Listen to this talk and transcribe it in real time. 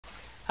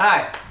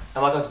Hi,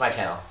 and welcome to my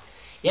channel.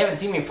 You haven't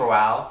seen me for a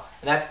while,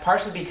 and that's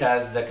partially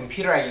because the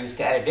computer I use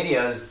to edit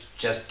videos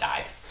just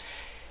died.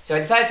 So I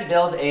decided to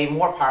build a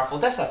more powerful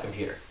desktop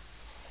computer.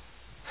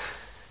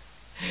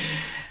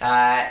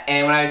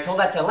 And when I told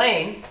that to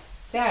Elaine,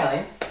 say hi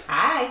Elaine.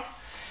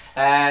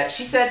 Hi.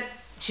 She said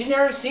she's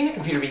never seen a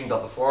computer being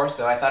built before,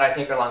 so I thought I'd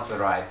take her along for the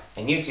ride.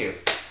 And you too.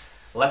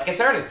 Let's get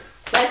started.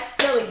 Let's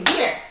build a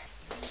computer.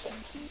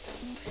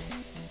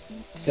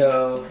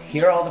 So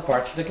here are all the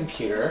parts for the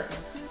computer.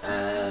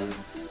 Where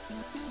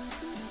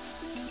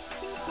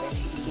do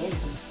you begin?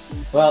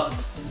 Well,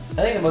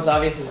 I think the most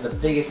obvious is the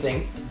biggest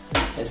thing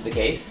is the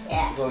case.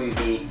 Yeah. So we'd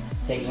be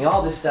taking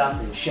all this stuff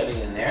and shoving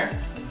it in there.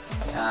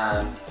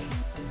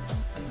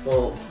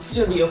 We'll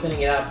soon be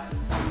opening it up,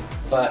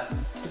 but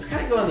let's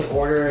kind of go in the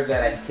order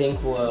that I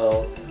think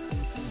will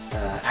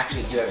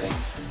actually do everything.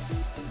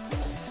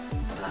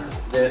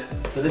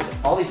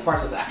 All these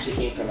parts actually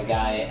came from a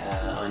guy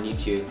on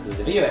YouTube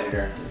who's a video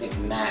editor. His name's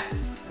Matt,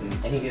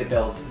 and he did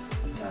build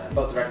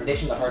both the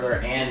recommendation, the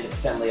hardware, and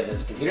assembly of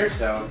this computer.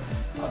 So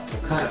we'll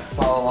kind of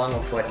follow along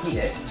with what he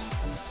did.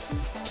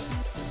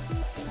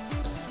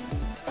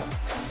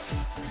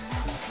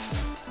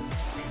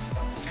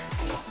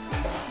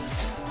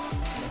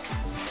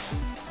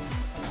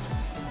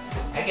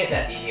 I guess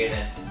that's easier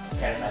than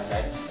trying to find the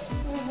right.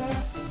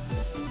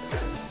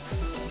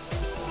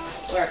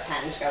 Or a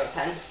pen. Just grab a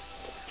pen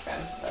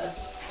from the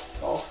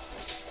bowl.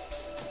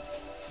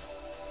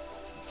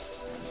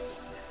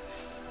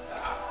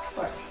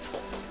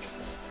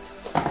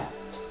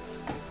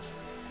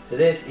 So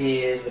this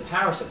is the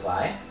power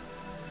supply,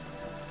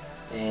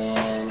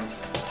 and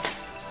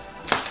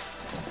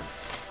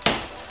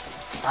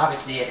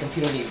obviously a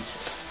computer needs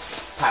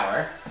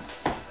power.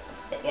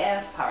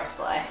 Yes, power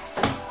supply.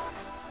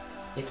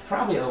 It's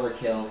probably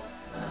overkill,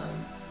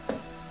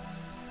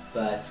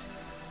 but it's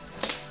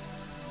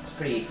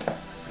pretty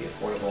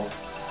affordable.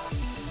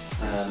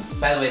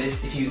 By the way,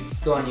 if you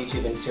go on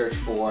YouTube and search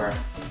for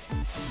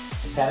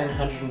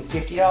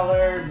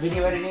 $750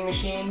 video editing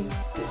machine,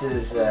 this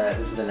is the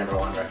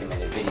 #1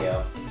 recommended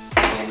video.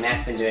 And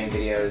Matt's been doing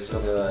videos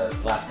over the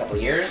last couple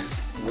of years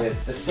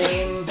with the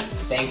same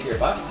bang for your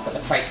buck, but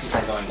the price keeps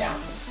on going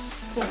down,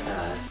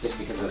 just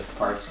because of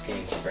parts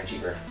getting cheaper and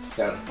cheaper.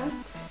 So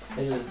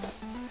this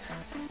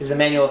is a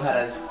manual of how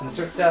to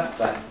insert stuff,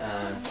 but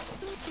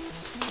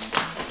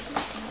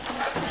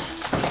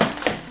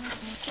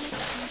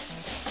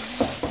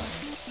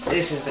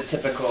this is the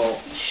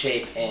typical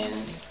shape and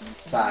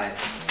size.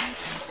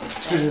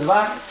 Screws in the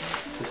box,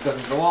 this goes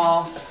into the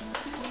wall,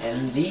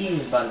 and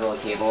these bundle of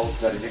cables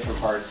go to different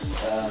parts.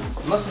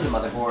 Most of the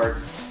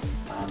motherboard,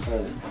 some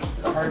of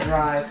the hard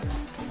drive,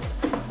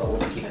 but we'll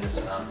be keeping this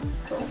around.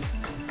 Cool.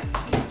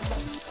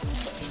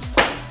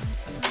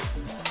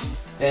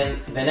 Then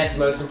the next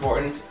most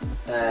important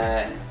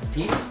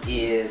piece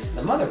is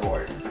the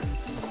motherboard.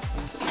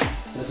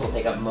 So this will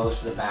take up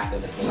most of the back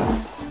of the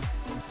case,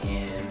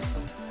 and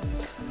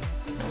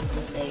Is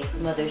this a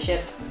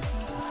mothership?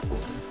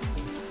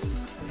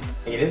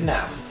 it is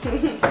now. Do you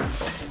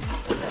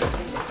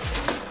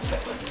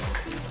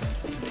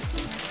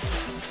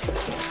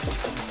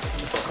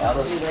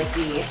like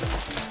the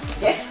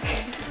disc?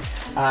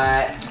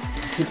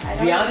 To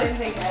be honest, I don't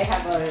think I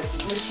have a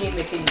machine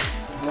that can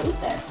load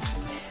this.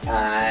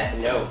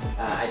 no,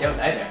 I don't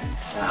either.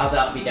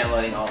 I'll be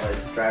downloading all the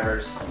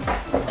drivers,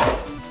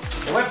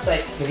 the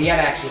website, because you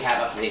gotta actually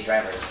have up-to-date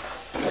drivers.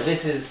 But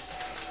this is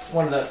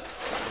one of the.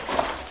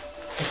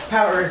 If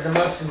power is the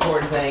most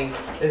important thing,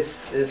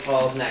 this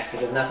falls next,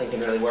 because nothing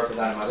can really work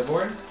without a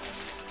motherboard.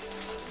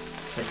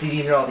 Let's see,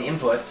 these are all the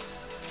inputs.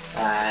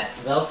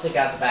 They'll stick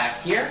out the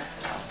back here,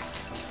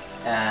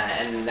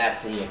 and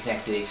that's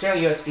connected to the external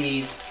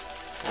USBs.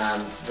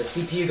 The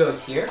CPU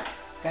goes here,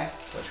 Okay.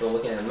 which we'll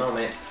look at in a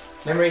moment.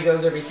 Memory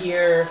goes over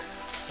here,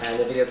 and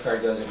the video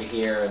card goes over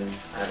here, and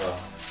I don't know,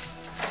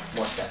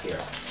 more stuff here.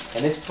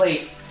 And this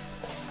plate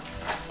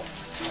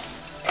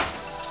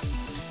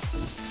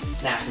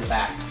snaps in the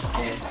back,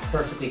 and it's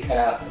perfectly cut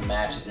out to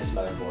match this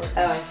motherboard.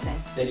 Oh,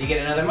 interesting. So if you get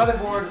another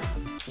motherboard,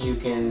 you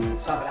can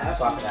Swap it out.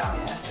 Swap it out.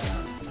 Yeah.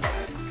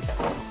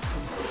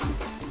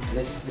 And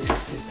this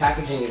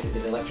packaging is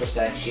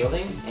electrostatic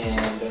shielding,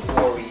 and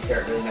before we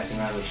start really messing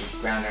around, we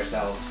should ground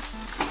ourselves.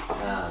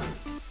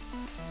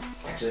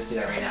 Actually, let's do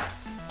that right now.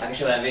 I can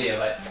show that video,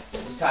 but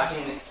just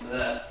touching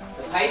the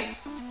pipe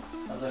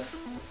of the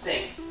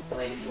sink.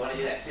 Elaine, if you want to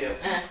do that too.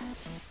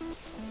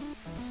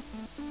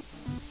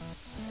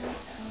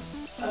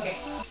 Okay.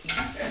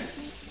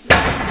 I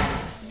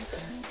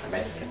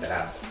might just get that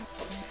out.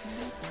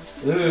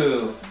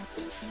 Ooh,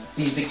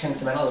 these big chunks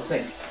of metal. Looks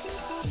like,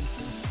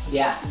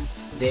 yeah,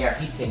 they are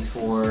heat sinks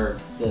for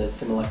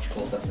some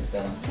electrical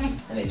subsystem,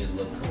 and they just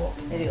look cool.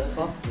 They do look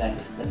cool.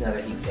 That's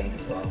another heat sink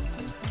as well.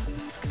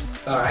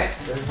 All right,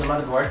 so this is the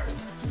motherboard.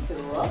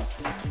 Cool.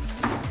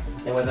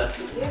 And with a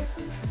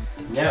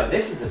no,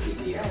 this is the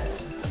CPU.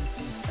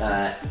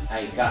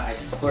 I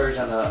splurged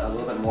on a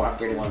little bit more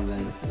upgraded one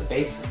than the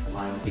base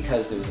line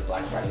because there was a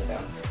Black Friday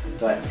sale.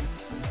 But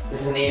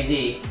this is an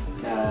AMD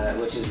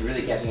which is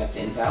really catching up to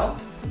Intel.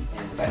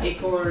 And it's got 8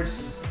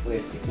 cores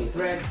with 16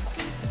 threads.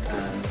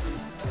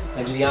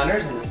 And do the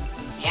honors and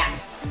Yeah.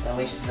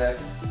 unleash the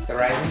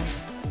Ryzen.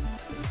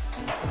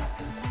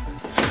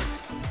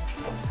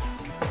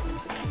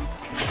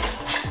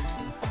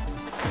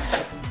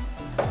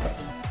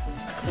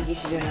 I think you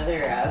should do another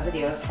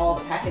video of all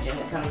the packaging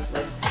that comes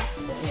with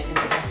the new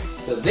computer.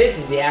 So this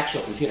is the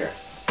actual computer.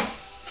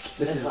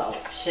 This is, a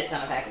shit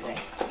ton of packaging.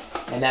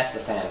 and that's the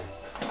fan.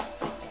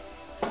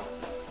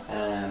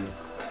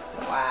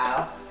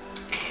 Wow.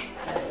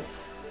 That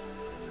is.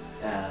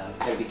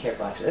 Gotta be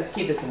careful actually. Let's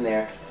keep this in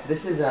there. So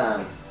this is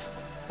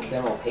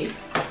thermal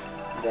paste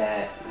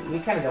that we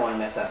kind of don't want to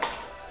mess up.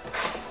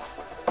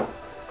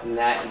 And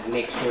that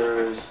makes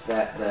sure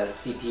that the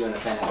CPU and the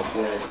fan have a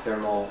good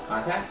thermal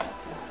contact.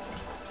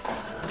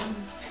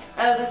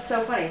 Oh, that's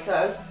so funny. So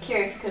I was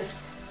curious because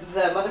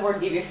the motherboard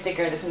gave you a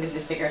sticker, this one gives you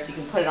a sticker, so you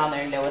can put it on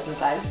there and know what's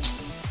inside.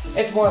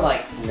 It's more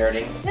like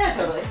nerding. Yeah,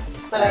 totally.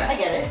 But I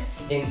get it.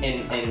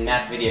 In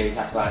Matt's video, he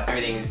talks about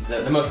everything.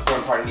 The most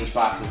important part in each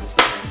box is the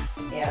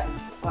sticker. Yeah.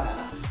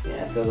 Wow.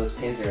 Yeah, so those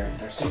pins are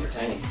super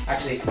tiny.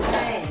 Actually,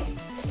 Tiny.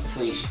 if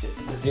we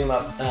zoom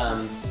up,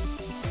 yeah,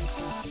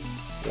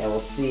 we'll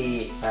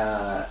see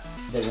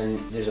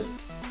there's a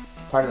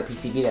part of the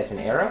PCB that's an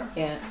arrow.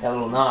 Yeah. That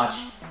little notch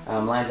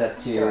lines up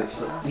to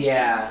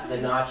the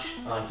notch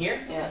on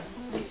here. Yeah.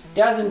 If it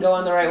doesn't go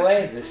on the right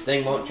way, this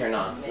thing won't turn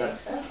on. Makes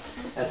sense.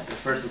 That's the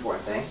first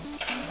important thing.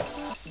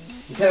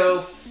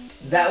 So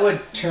that would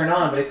turn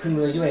on, but it couldn't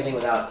really do anything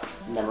without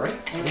memory.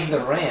 This is the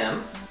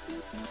RAM,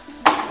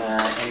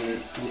 and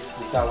we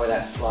saw where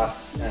that slot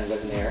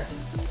goes in there.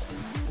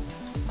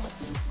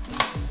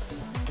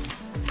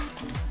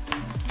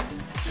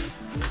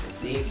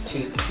 See, it's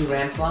two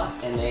RAM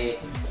slots, and they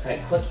kind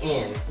of click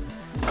in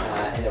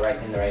the right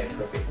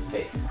appropriate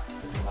space.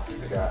 We'll have to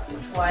figure out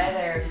which one. Why are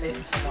there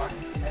spaces for more?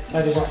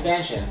 Oh, there's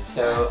expansion.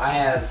 So I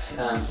have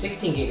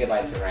 16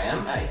 gigabytes of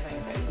RAM. Oh, you think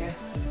it's right here?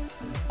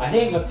 I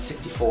think I can go up to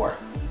 64.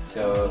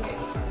 So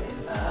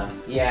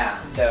yeah,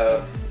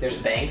 so there's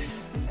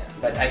banks,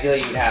 but ideally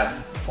you'd have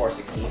 4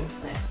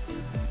 16s. Nice.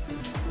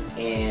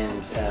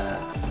 And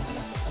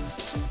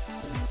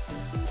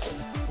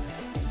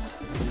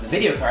this is the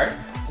video card.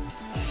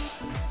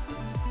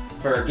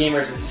 For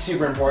gamers, this is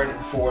super important.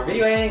 For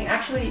video editing,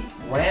 actually,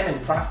 RAM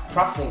and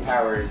processing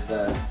power is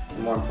the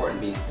more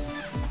important piece.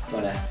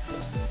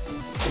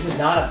 This is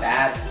not a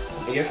bad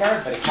video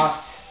card, but it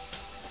costs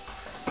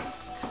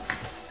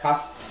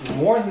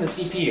more than the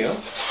CPU. Is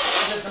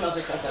this the most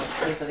expensive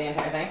piece of the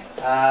entire thing?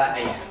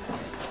 Yeah.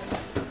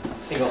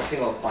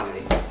 Single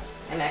quantity.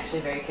 I'm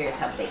actually very curious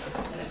how big this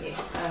is going to be.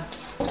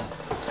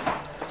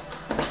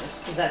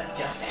 Is that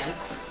just fans?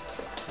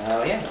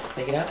 Oh yeah, let's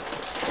take it out.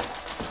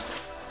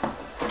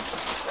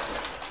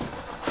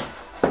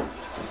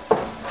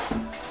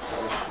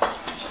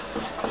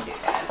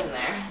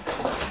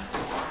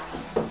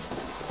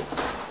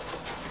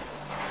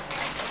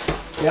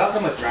 They all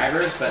come with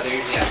drivers, but they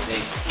usually have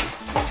big.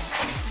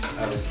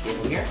 Oh, there's a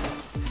cable here.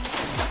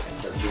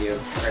 That's the video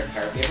card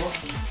power cable.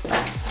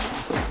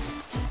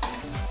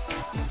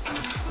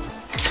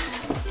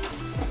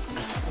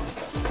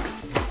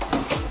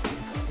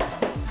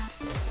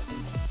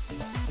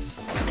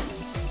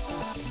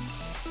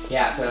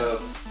 Yeah,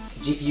 so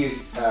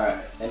GPUs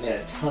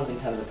emit tons and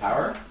tons of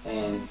power,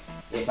 and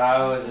if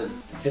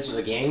this was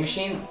a gaming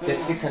machine, this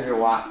 600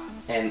 watt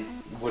and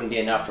wouldn't be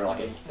enough for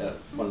like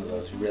one of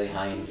those really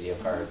high-end video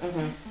cards.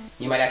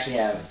 You might actually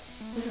have.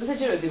 This is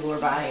essentially what people were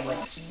buying,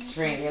 like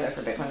stringing together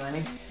for Bitcoin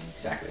mining.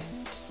 Exactly.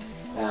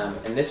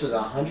 And this was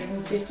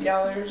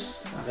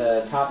 $150.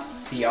 The top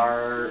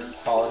VR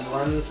quality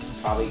ones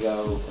probably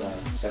go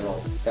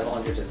several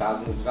hundreds of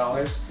thousands of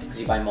dollars because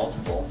you buy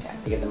multiple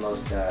to get the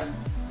most. I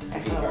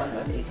found one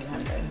with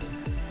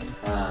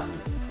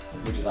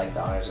 1800. Would you like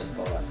the honors of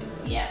full lesson?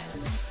 Yes.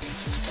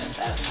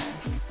 That's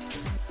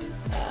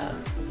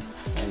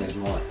and there's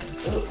more.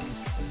 Ooh.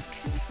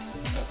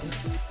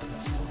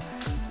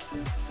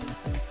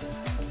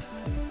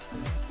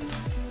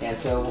 And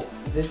so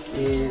this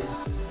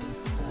is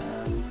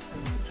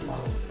which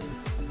model is this?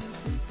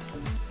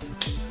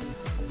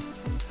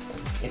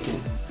 It's an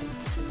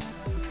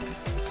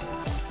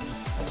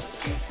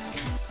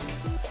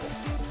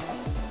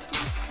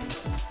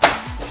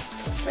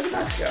where'd the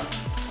box go?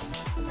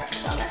 Alright,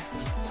 it's on there.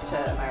 To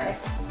my right.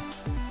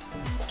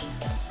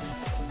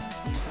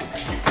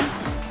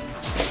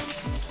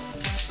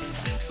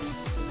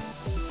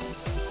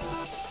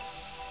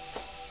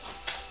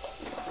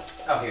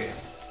 Oh, here it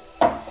is.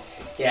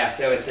 Yeah,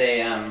 so it's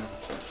a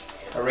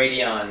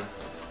Radeon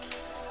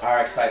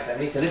RX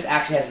 570. So this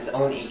actually has its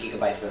own 8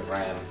 gigabytes of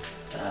RAM.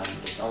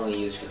 It's only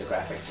used for the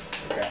graphics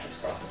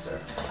processor.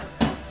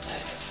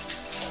 Nice.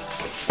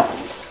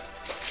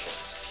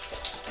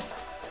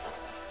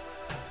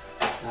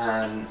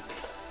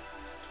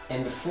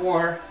 And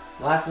before,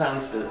 last but not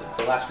least, the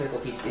last critical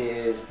piece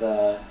is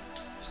the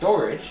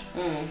storage.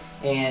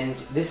 And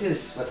this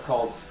is what's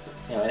called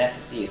an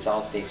SSD,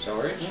 solid state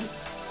storage.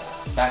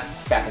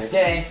 back in the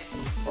day,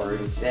 or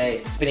even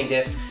today, spinning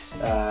disks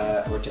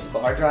were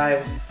typical hard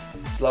drives,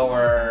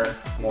 slower,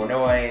 more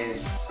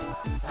noise,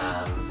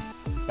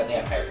 but they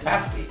have higher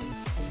capacity.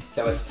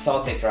 So it's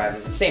solid-state drives.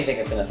 It's the same thing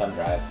that's in a thumb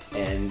drive,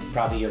 and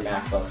probably your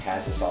MacBook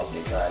has a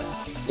solid-state drive.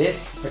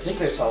 This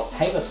particular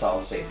type of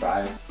solid-state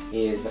drive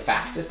is the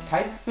fastest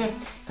type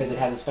because it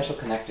has a special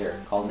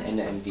connector called an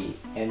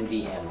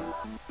NVM,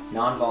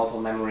 non-volatile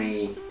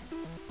memory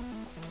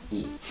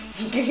E.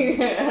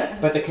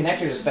 But the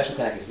connector is a special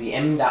connector. It's the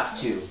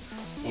M.2,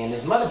 and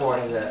this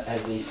motherboard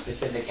has the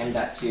specific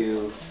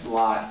M.2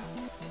 slot.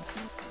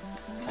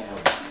 I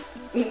hope.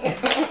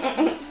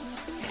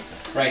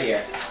 Right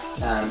here.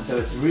 So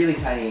it's really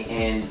tiny,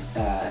 and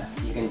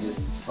you can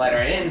just slide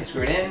it in,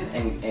 screw it in,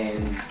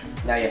 and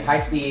now you have high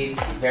speed,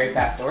 very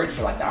fast storage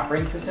for like the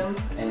operating system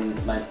and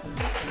the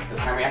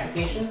primary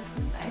applications.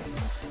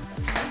 Nice.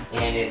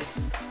 And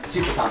it's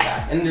super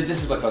compact. And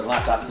this is what goes on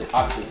laptops.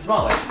 Obviously it's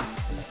smaller,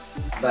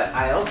 but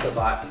I also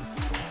bought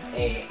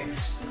a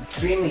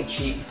extremely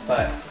cheap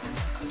but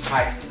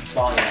high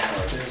volume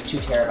storage. This is 2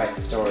 terabytes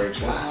of storage.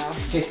 It was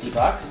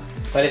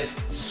 $50, but it's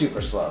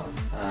super slow.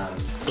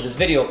 So this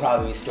video will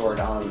probably be stored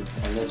on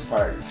this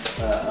part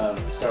of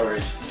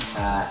storage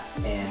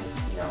and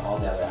all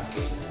the other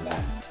applications in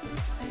that.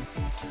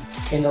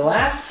 And the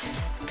last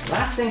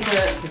thing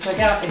to check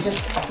out is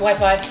just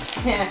Wi-Fi.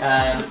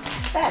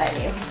 Bad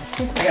idea.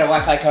 I got a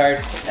Wi-Fi card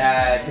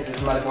because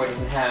this motherboard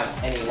doesn't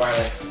have any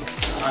wireless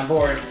on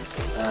board.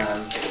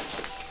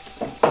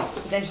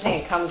 It's interesting.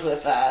 It comes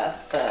with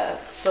the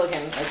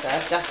silicon, like the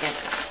duskin.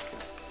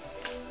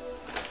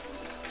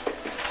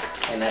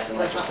 And that's an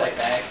electrolyte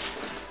bag.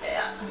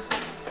 Yeah.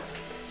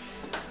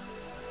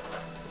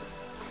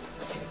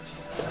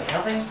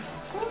 Nothing?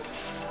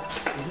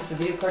 Is this the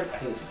video card? I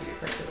think it's the video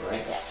card cable,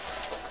 right? Yeah.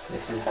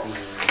 This is the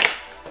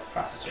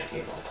processor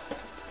cable,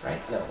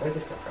 right? No, where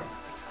did this come from?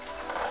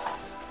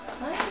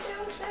 I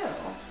don't know.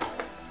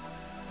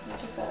 I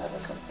took that out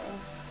of something.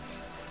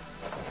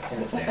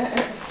 It's there.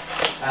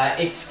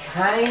 It's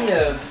kind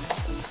of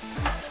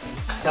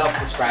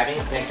self-describing.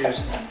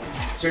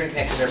 Certain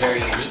connectors are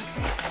very unique.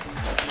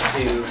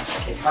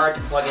 It's hard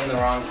to plug in the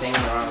wrong thing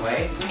in the wrong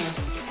way.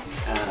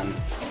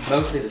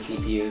 Mostly the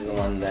CPU is the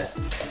one that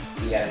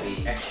you gotta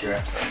be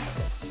extra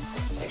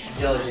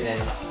diligent in.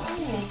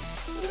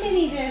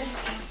 Mini disc.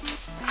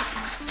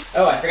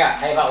 Oh, I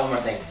forgot. I bought one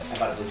more thing. I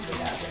bought a Bluetooth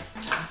adapter.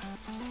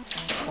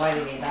 Why do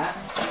you need that?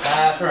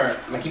 For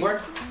my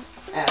keyboard.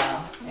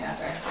 Oh, yeah,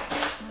 fair.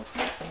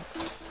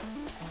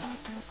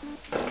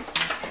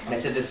 And I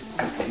said this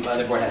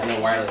motherboard has no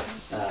wireless.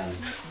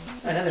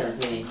 Another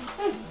really.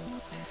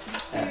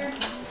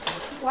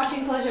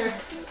 Watching pleasure.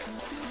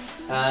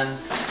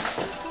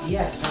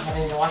 Yeah, just don't have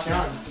anything to watch it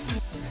on.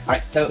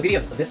 Alright, so the beauty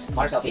of this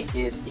water cell case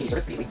is it can be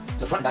serviced pretty easily. So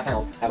the front and back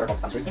panels have what are called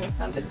stop screws.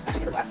 This is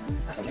actually glass, so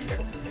I'm going to be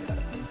careful.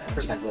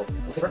 First, you little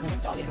slipper.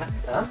 I'll get it.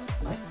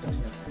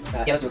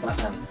 Yeah, let's do it. No.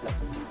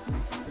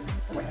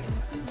 Wait, I get this.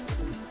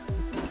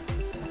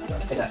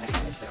 It's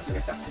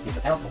actually, so use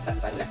the panel, pull that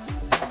side of there. I'm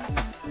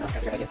trying to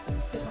figure out how to get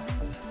this one.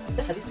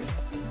 This has these screws.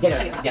 Yeah, no.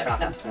 Do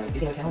you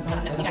see any panels on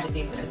it? No, you can actually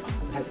see.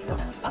 How does it go?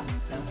 Up?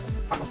 No.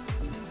 Possible.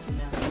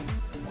 No.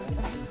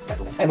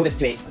 I move this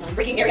to a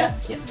Breaking area?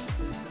 Yes.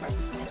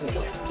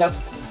 So,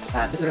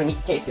 this is a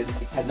neat case because it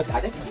has nooks to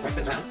hide things. It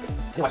spins around.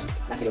 You can watch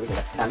that video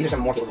recently. These are some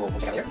more cables we'll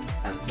check out later.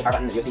 The power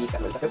button, the USB,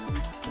 that's where the stuff goes.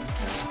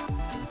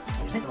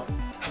 There's this little,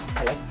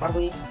 anyway,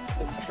 probably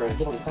extra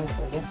cable is coming,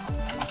 I guess.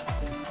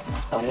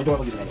 Oh, and the door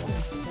will use it anyway.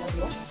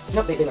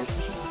 Nope, they learned.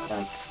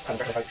 But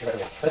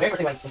the very first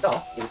thing I install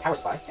is power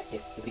supply. It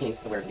is the beginnings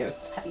of where it goes.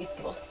 Heavy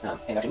cables.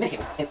 And actually mini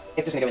cables. And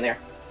it's just going to go in there.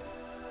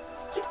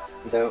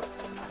 And so,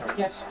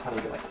 yes, how do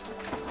we do it?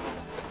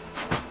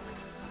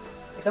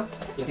 Like so. You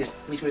can see there's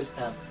 3 screws.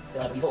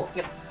 They'll have these holes.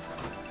 Yep.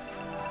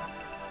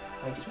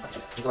 These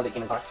are the ones that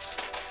came in the car.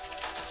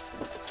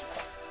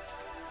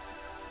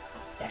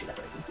 Yeah, actually, that's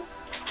very cool.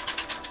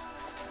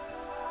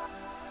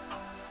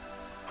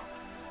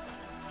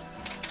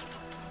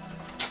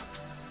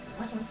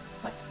 Last one.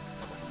 What?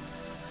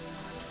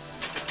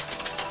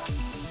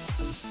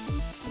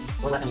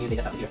 When was the last time you used a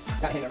desktop computer?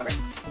 God, I can't remember.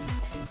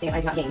 Seeing if I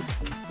do not game.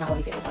 Not let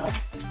me say it was not like.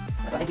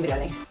 I do video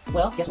editing.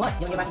 Well, guess what?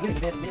 You don't get my computer.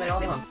 You can video edit all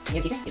day long. You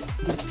have a teacher?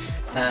 Yes.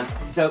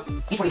 So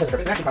each one of these has a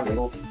purpose. They're actually probably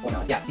labeled. Well, no.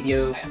 Yeah,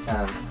 CPU.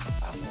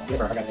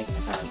 Whatever, hard drive thing.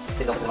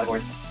 This is also the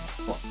motherboard.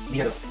 Well,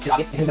 these are the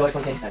obvious. There's no other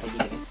 20 things.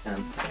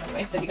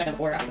 Anyway, so you can have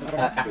before or after the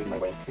motherboard? After the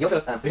motherboard. Because you also,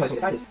 there's always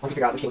things that is once you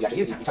figure out which cables you actually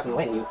use, you tuck them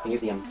away and you can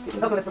use the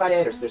Velcro that's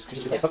provided, or there's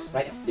strategically placed hooks,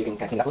 right? So you can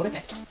kind of clean it up a little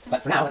bit.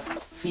 But for now, let's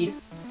feed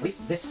at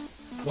least this.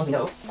 As long as we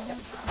know. Yeah.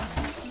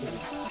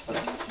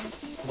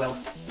 Well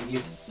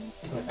reviewed.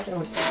 Well, I don't know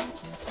what to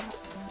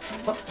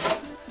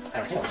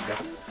go.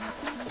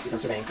 Let's do some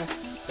surveying. So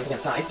looking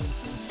outside,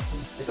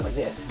 this goes like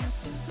this.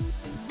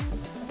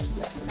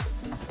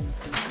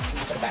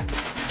 Put it back.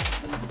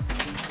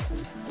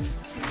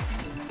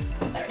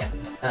 There we go.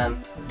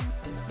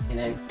 And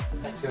then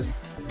this goes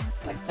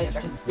like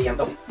obstruction. The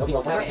opening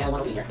will and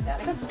one opening here. That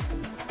makes sense.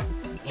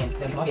 And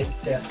then obvious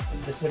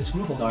the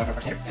screw holes are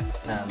tighter.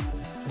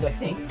 And so I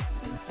think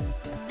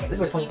Okay, so this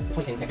is where the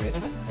 20 pin connector is.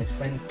 And it's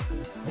friend.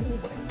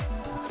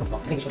 Well,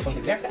 I think we should put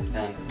 20 there.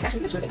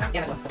 Actually, this was in. Yeah,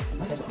 that's one.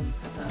 Okay, as well.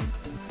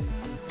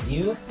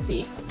 You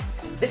see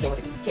this game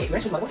with the case.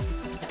 Where's your motherboard?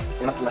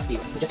 Yeah. It must be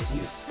suggested to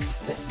use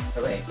this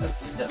array of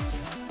stuff.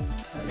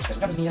 There's special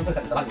drivers medium, so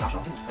the lot is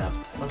optional.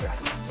 Those are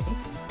ICs, you see?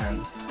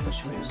 Push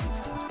screws.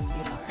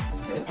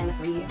 Good. And the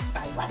 3,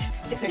 5 flat.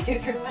 632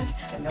 screw flat.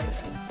 And no other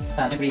things.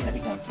 Every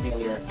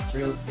millimeter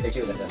screw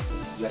 632 is a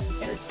US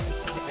standard.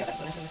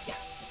 637. Yeah.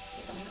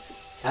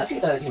 Let's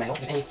get the manual.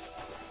 If there's any.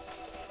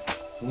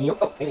 Nope.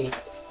 Oh, maybe.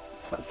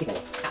 What? Case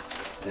manual.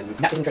 It's a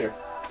not hidden treasure.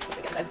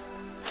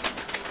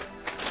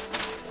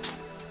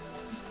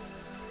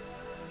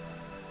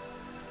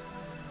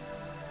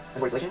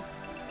 Motherboard installation.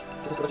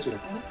 Just what it's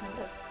using.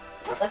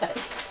 Oh, that's it.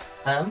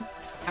 How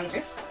many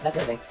screws? That's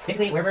the other thing.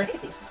 Basically, wherever.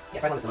 These.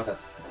 Yeah, right one is the most of.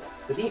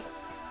 So see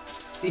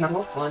mounting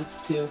holes. 1,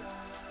 2,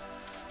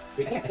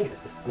 3. I think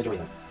it's the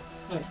majority of them.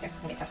 I'm just here.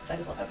 Okay, test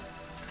sizes also.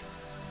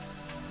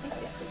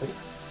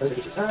 Those are the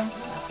cases. I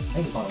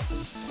think it's all of them.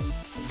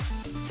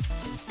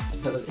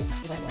 No, those are the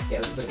cases. Yeah,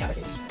 those are the other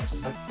cases.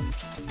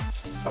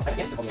 Oh, I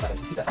guess the formula is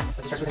pizza.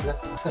 Let's just start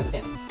with the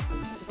stand.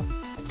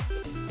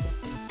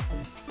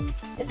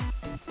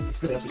 It's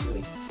really else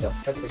really. So,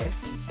 try 6 seconds.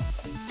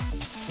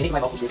 You need to buy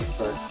multiple screws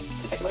for the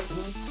text alert.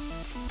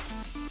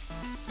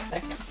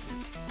 There, yeah.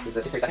 This is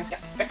the 6 seconds? Yeah.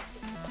 Okay.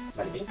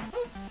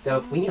 So,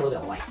 we need a little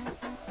bit of light.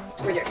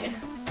 So where's your kid?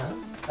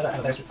 I have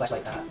a better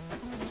flashlight.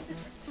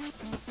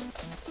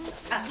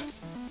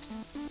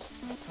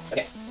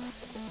 Okay.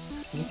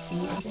 Can you see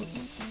anything?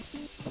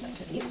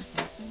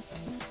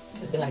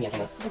 It's still not on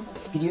camera.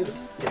 Can you use this?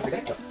 Is it 6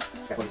 seconds?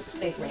 No. Okay, just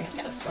Wait, right here.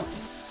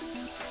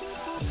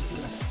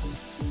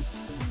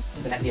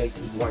 So that's the always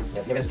warns. You've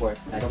never done this before.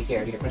 Don't be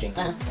scared. You hear crunching.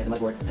 And the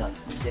motherboard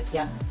sits.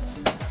 Yeah.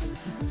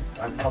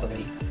 So I'm also going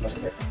to be motion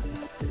here.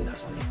 This is not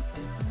responding.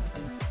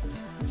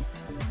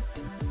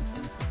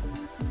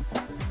 I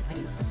think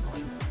this is small.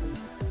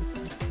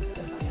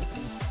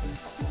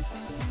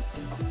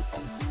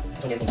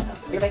 Don't get anything.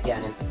 Clear back. Yeah,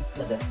 and then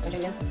let the. Don't you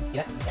again?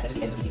 Yeah. Yeah, that's just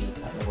the edge of the PCB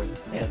motherboard.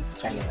 So yeah,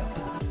 scratching it though.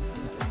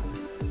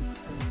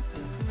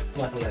 You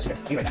know what? Let me get that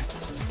straight. Be right back.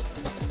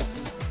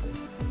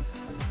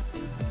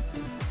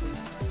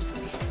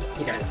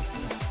 Easier now.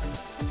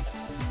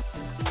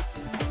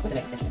 With a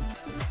nice extension.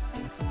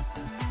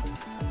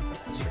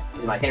 Super.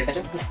 This is my standard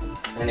extension. Yeah.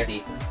 And then there's the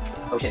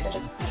ocean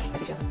extension. I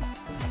see you.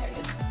 Very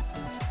good.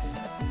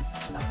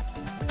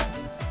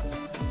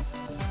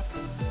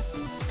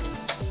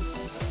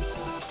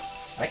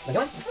 Alright, am I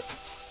going?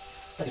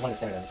 I just wanted to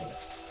center them the same way.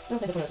 No,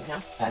 there's this one now.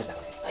 Just that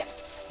one. Oh, yeah.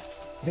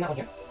 Is there not one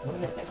here? No,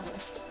 there's one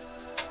there.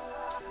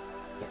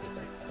 Can't see,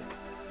 sorry.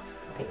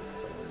 Okay.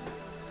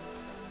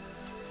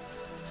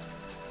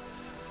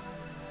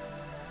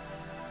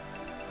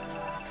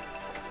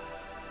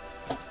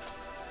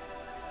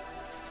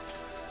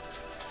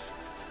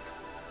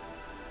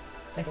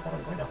 I get that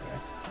one going down here.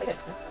 Okay, good.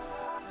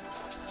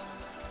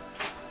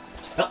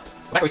 Well,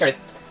 back where we started.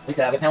 At least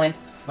we have panel in,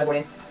 motherboard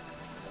in.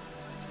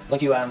 I'm going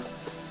to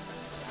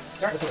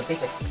start with some of the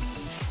basic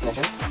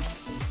connections.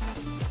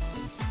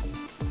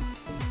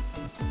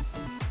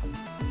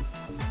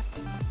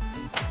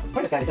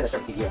 Where this guy instead of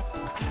start the CPU?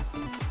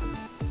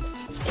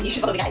 And you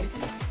should follow the guide.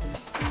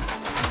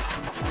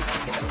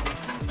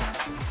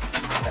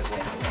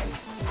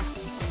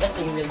 That's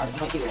something really hard. It's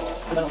 22. I'm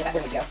going to look at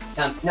that here.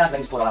 No, because I can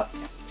just pull it all out.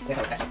 That's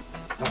not okay.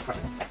 No, of course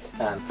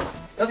not.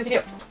 So let's do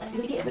CPU. Let's do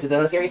the CPU. This is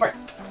the scariest part.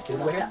 This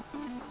is where you're at.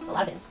 A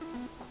lot of pins.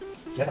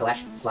 You notice how the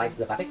latch slides to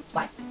the plastic?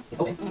 Why? It's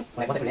open. When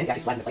I once I put it in, it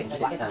actually slides into place and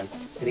just lock.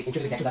 Because it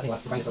intrinsically connects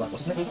without trying to fill out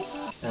forces to it.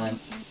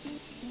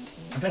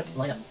 I'm trying to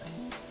line up.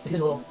 This is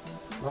a little,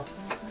 well,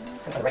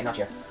 kind of the right notch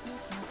here.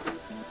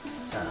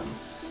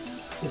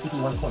 The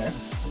CPU one corner,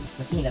 I'm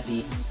assuming that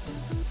the,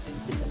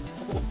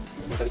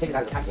 and so we take this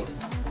out of the packaging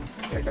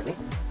very carefully.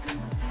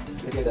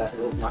 Because there's a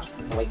little notch, a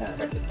white,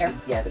 sorry, Arrow?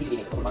 yeah, the PCB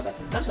needs a little outside.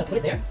 So I'm just going to put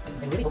it there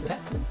and really hope for the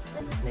best. And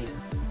then use it.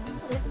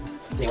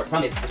 So the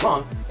problem is, it's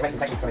wrong. There might be some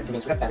protection from it being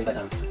screwed up badly, but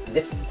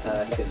this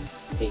connective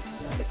case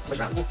gets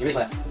switched around. So you really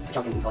want to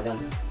chunk and call it done.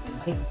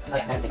 I think, oh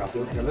yeah, that's the same problem.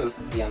 You have to remove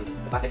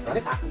the plastic around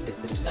it.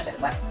 This is just set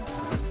flat.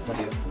 One,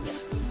 two,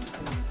 yes.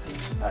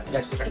 Yeah,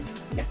 just instructions.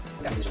 Yeah,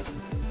 got positions.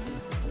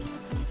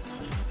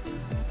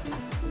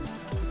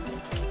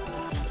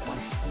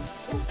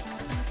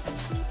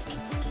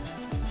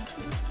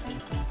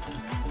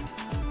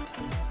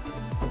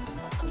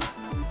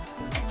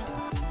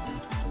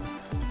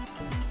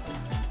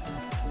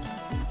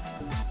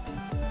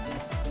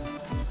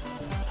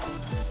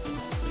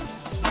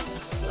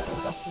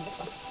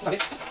 Okay.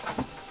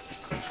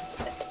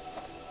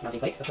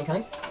 Mounting plate of some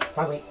kind.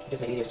 Probably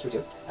just make it easier to screw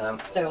to.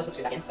 So we'll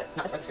screw back in, but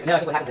not this first screw. No, I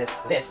think what happens is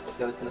this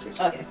goes in the screws.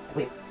 Oh, okay. I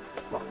believe.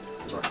 Well,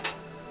 this is works.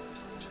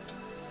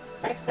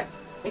 Right? Okay. I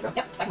think so.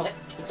 Yep, I can hold it.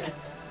 Keep it in.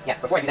 Yeah,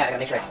 before I do that, I gotta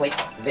make sure I place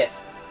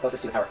this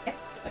closest to the power. Okay.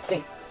 I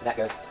think that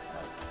goes.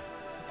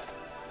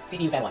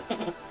 CPU fan 1.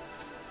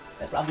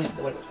 That's probably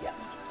the way it goes. Yeah.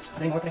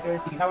 Any more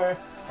connectors? CPU power.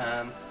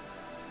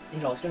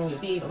 These are all external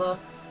USB, blah blah.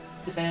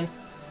 Sys fan.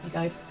 These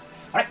guys.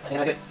 Alright, I think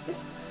I'm good.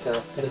 So,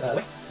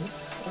 wait.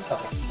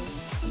 Okay.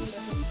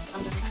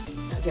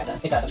 Do you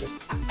have It's that's yours.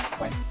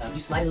 Right.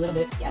 You slide it a little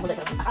bit. Yeah, we'll take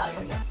it. Ah, there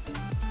we go.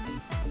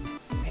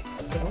 Okay.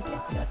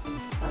 Yeah.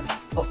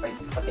 Oh, right.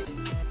 Okay.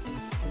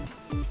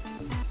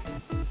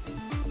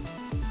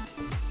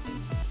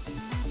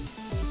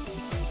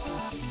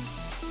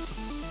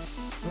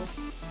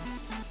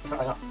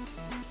 Right now.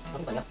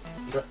 Nothing's lining up.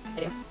 You do it. I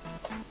do.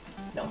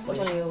 No, it's Which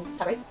floating. one are you?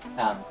 Top right?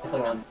 It's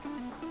floating around.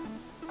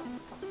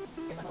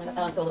 Here's not lining up.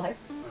 Go a little higher.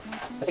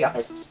 Let's take it out.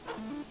 Let's do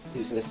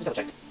this. Just double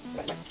check.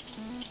 Right.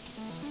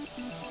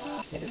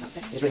 Yeah,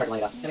 it's really hard to line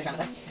it up. Let me try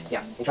that.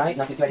 Yeah, and try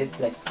not to try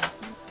to nice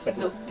spread.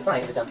 No, it's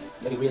fine. Just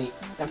maybe really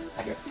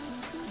accurate.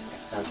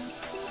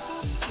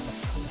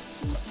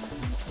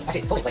 Actually,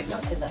 it's totally placed, to be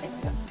honest. Is that thing?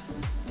 Okay.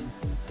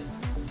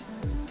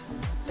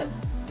 So,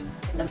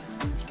 it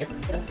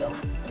doesn't feel. You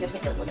just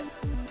can't feel it until it gets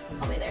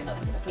all the way there. Oh, I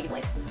see that. Can you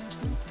play?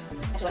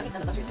 Actually, why don't you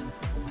send the buzzers?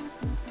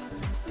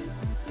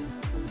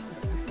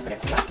 Okay,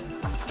 yeah.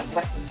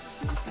 What?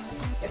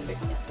 Yeah, it's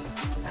placed.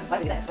 Why do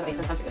we do that? So it makes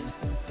some concerts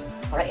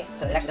already.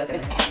 So it actually does go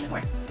in there.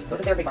 More. So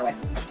it's there pretty far away.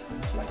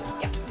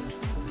 Yeah.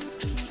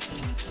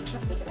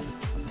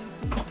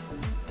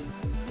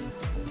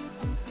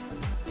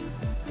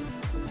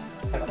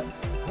 How about that?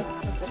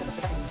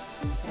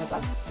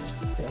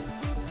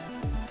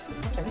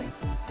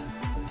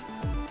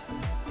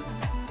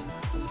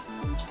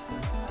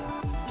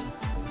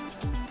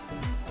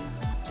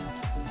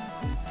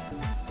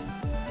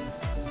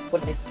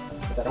 What is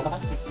Is that all?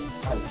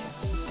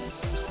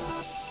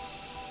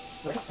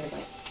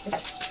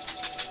 Okay.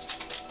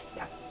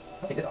 Yeah.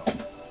 Let's take this off. There's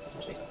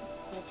more space.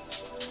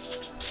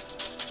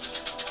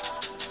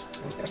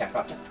 Get a shaft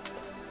drop. Make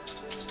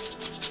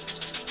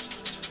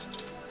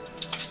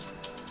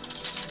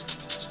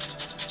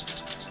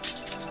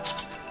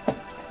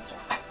sure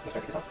I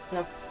take this off. No,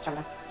 try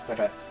now. So I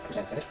try to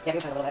present it. Yeah, you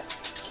can find a little bit.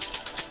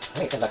 I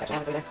think it turns out I actually.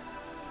 haven't seen there.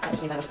 That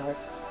just means I know it's over.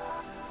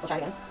 We'll try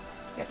again.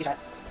 Here, you try it.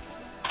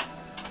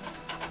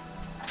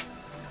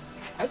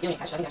 I was feeling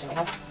it. Actually, I think I might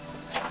have.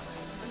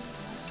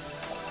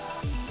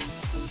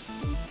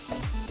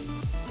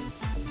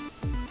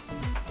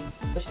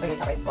 Push bring your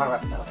top right.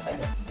 Right. No, that's right.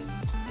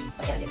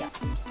 I can't see it yet.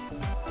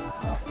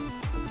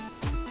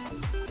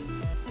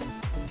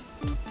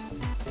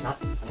 It's not.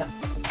 Yeah.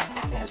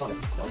 Yeah, it's longer.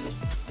 No, it's good.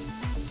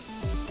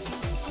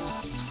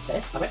 Is that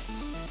it? Okay.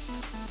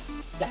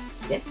 Yeah,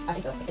 you did? I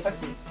think so. It's hard to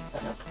see. Oh,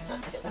 no, it's not.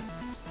 I feel that.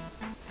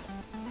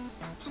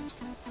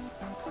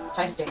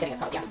 Try just getting a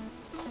color. Yeah.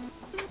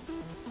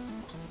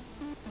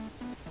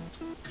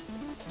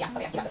 Yeah,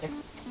 okay, you got this here.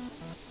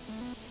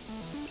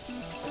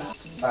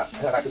 I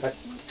got good.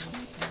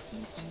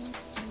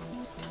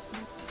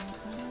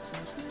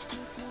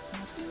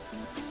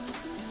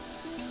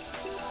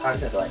 I'm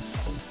just gonna delay.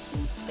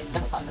 Okay,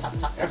 definitely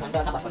top. This one, the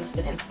top left one is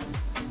in.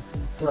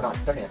 Hold on,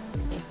 start here.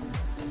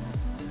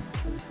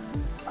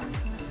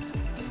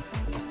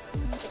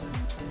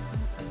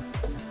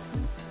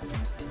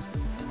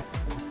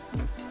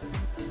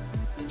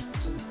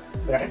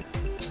 Okay.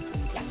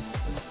 Yeah.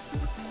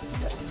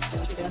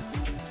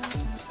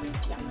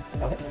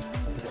 That was it?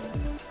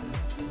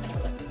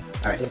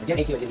 Alright, so dim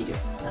A2 and dim D2.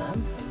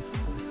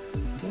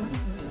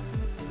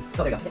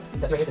 Oh, there you go.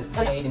 That's right here. It says A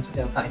into,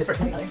 so, it says first.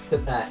 So,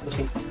 which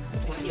you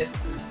can see this.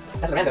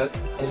 That's what the RAM goes.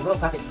 And there's little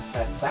plastic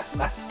clasps.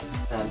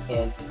 Well,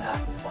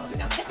 let's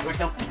do it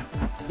now.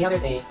 See how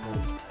there's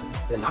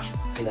the notch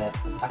in the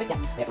plastic? Yeah.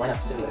 They have to line up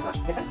specifically with this notch.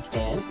 Makes sense.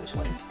 And which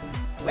one?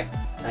 Okay.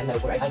 I just know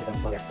which one, right? I just have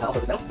this one here. Also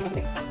this middle.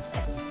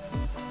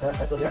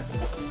 That goes there. Is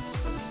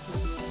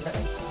that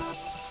right?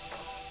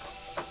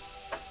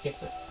 Okay.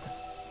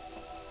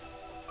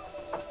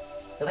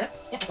 Still there?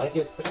 Yeah. All you have to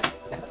do is push that.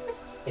 Exactly. Same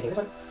thing with this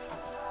one.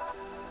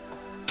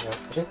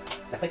 Push it.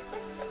 Is that place?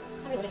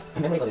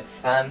 Memory loaded.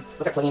 Let's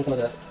start plugging in some of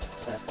the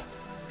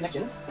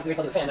connections. After we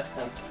plug in the fan,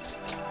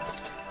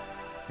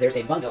 there's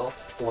a bundle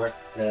for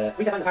the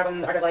reset button, the power button,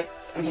 the hard drive light.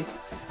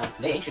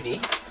 They should be.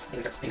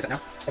 Take this up now. I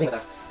think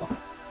with the. Oh,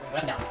 we're going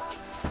up and down.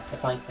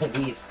 That's fine. I think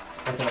these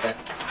came with the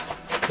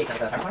case on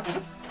the power button.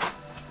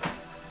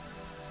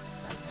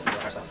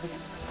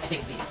 I think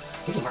it's these.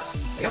 15 parts.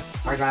 There you go.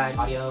 Hard drive,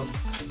 audio.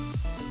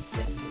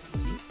 This.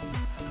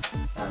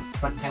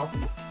 Front panel.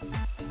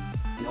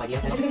 No idea.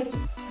 I don't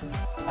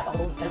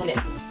know.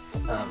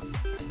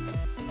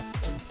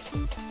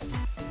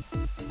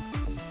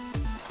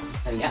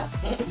 I mean, yeah.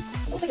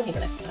 What's like a link for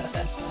this?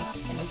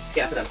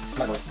 Yeah, that's for them.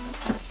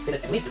 Because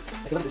I believe, if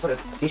you look at these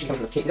photos, these should come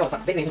from the case. These are all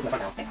basically from the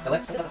front now. So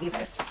let's look at these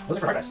guys. Those are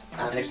for hard drives.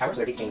 And there's power, so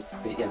they're DC chains.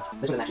 Because this one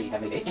doesn't actually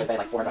have many bays. But I had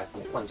like 4 hard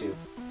drives. 1, 2,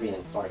 3, and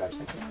then smaller drives.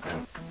 What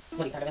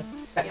do you cover in?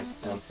 Back ends.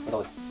 That's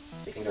all the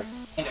big things are.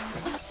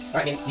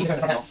 Alright, I mean, these are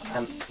from the front panel.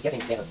 I'm guessing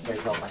they have a very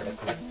well defined for this.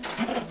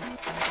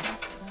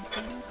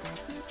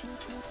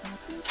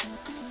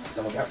 Just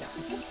don't know where we are now.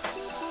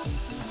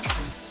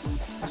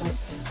 Actually,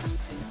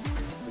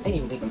 I think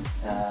you can leave them,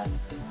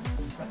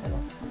 front panel.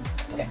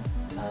 Okay.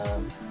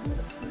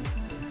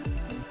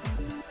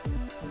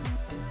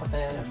 Front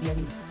panel, here.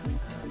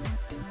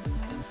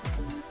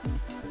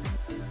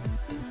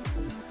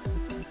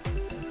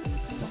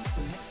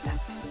 I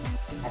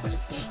have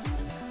questions.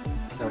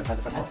 So,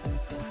 the front panel.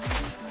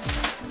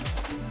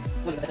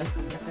 What do you put that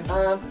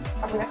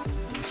Probably next.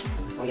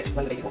 Let me get the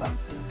basic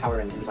power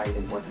and fires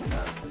in for.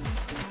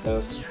 So,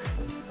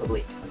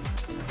 slowly.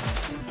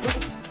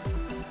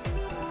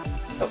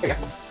 Oh, here we go.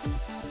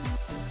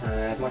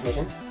 Some more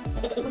information.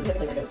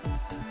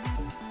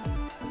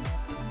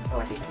 Oh,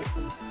 I see.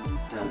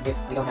 If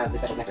we don't have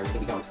this special connector,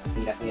 we don't.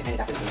 We need an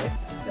adapter to do it.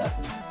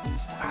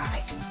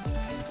 Nice.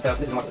 So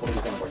this is multiple things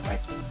in the same board,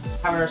 right?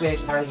 Power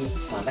switch, power lead,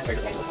 that's very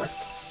good angle board.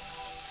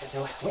 And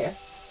so where?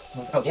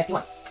 Oh,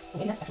 JFP1.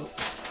 Okay, that's actually.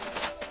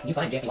 You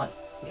find JFP1.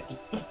 JFP.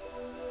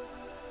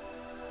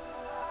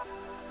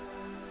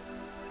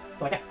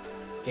 Oh, right there.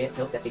 JFP,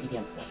 that's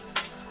JTPM.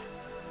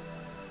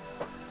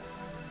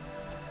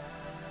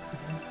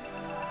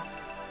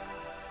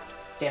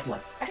 JFP1.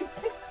 Actually, I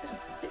think this one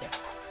fit there.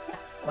 Yeah.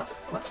 Come on.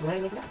 You want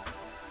anything to see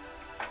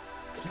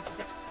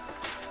Yes.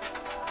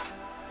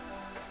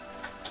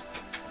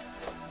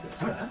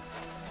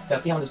 So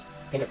see how those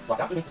pins are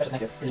blocked off? Special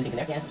connector. There's a in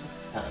there. Yeah.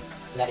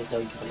 That is so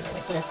you can put it the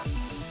right way.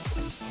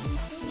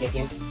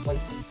 JFP1.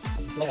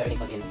 You might have already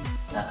plugged in.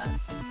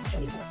 Actually, I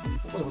need some more.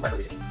 Those will work for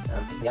research.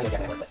 The audio jack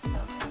might work, but.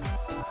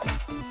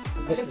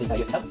 This is the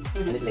USB hub.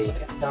 And this is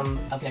some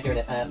connector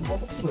that we'll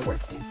see moving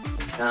forward.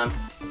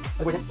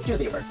 The word is two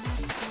video card.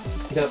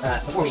 So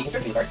before we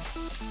insert the video card,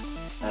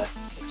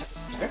 check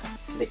this connector.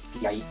 This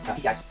is a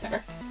PCI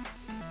connector.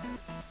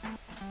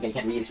 Again, you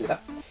can't really screw this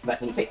up,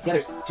 but we need space. See how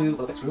there's two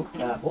little screw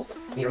holes?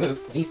 We remove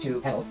these two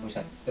panels. I'm just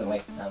going to throw them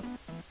away.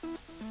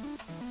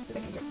 This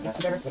makes it easier.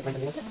 Screwdriver.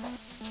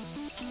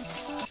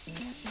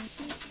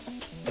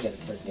 Actually, this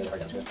is the other part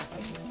down screw.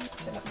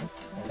 There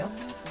we go.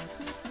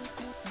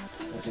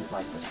 Let's do the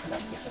slide.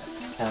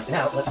 So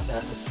now let's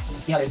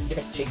see how there's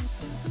different shapes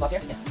slots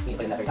here. Yes, we can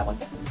put in that very top one.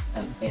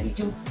 And we need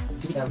two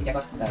PCI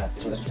slots. So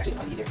those actually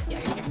it's easier. Yeah,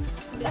 here.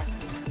 Do that.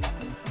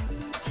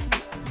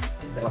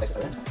 Then once I put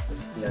it in,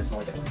 need a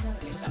smaller dip. Okay,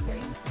 just got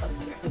very close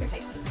here. Very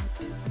tight.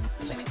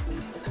 Actually, I might do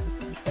this now.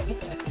 Let's see.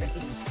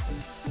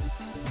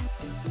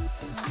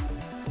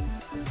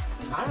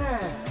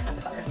 That's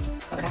a color.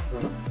 Okay.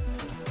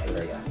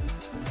 Very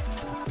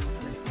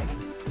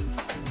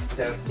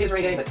So, she's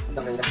very gay, but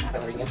don't really know how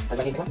to read again. Are you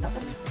making one? No.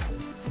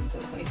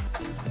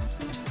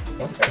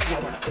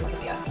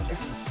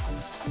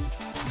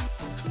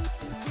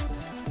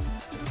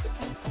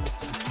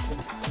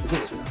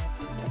 Yeah, sure.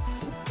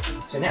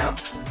 So now,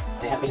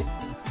 I have vision.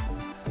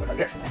 So I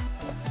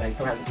can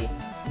come around and see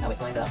how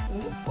it lines up.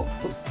 Oh,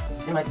 oops.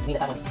 Never mind, we need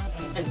that one.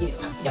 And you do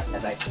this now. Yep,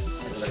 that's right.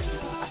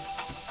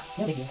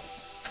 No big deal.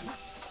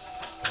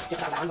 Just put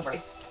that one before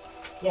you.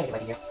 Yeah, make it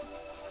life easier.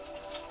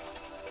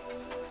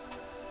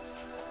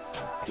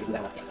 Actually, do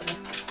that one. Yeah, okay.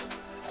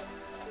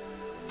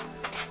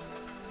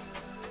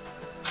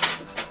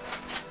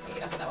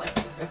 Maybe I'll put that one.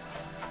 Just go.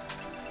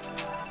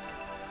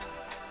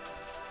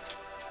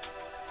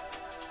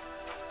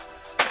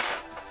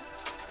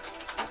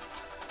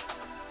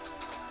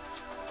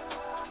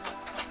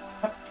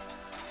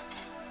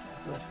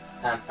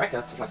 Alright, so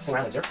let's swing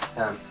around and observe.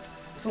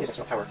 This one is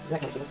extra power. Is that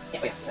connected?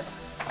 Yes. Oh, yeah. Yes.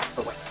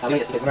 Oh boy. We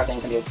need this because remember I was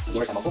saying some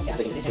gamers have mobile? Yeah,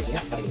 so they can just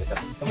yeah, okay, do it. So,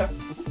 come here.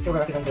 Go over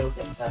to go,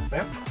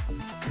 where?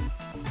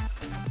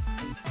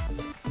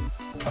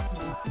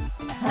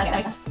 Okay,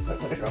 nice.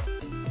 What is wrong?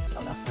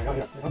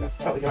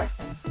 Oh, you're right.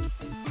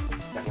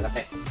 Yeah, you're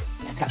okay.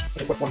 It's got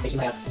it's what formation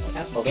I have.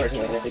 Well, gamers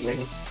anyway, they're pretty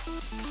racing.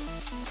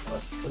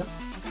 What's up?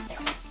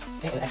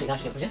 Okay, and actually now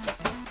she can push it.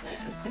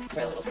 And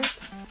throw a little screw.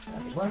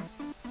 Here's one.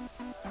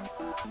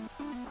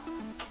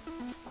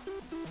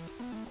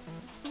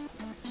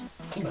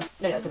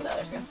 No, it's because of the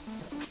other screw.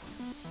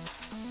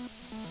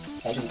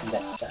 I usually use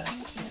that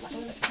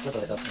slip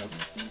of it, so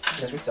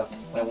so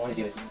what I want to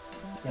do is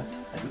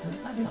yes, anyway.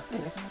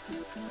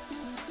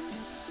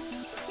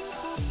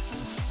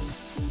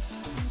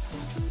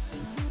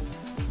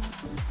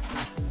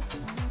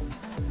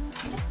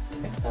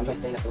 I'm going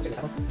to take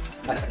that one.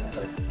 That's okay, that's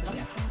other.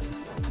 Okay.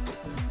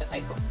 That's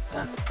tight. Cool.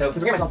 So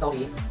since we're going to install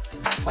the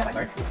Wi-Fi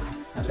card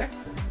onto there,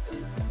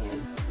 and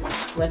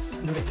let's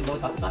move it to the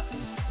lowest possible spot.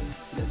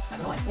 Because I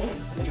don't know why.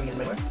 Make sure we get the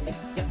right word. Okay.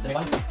 Yep, so there you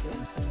go.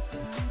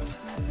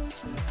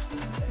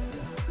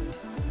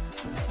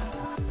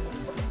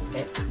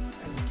 It's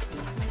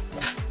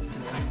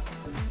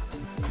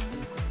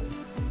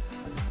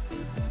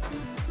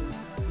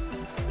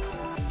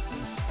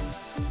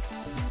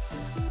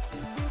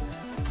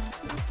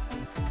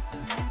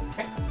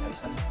okay, now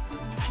use this.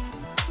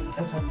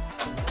 That's one.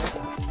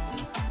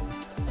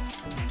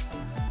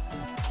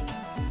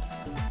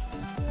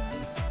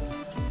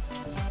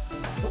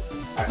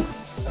 Alright.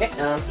 Okay,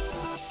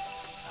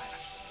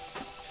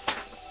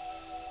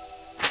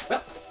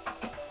 well,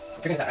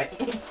 figuring this out, right?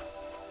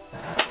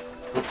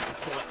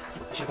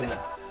 I should put in the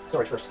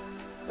storage first.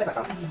 That's not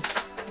fun.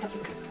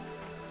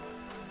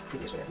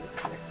 Easiest way to do it.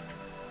 There.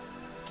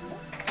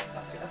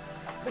 That's too tough.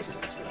 Pretty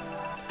specific.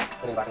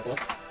 Put in the box and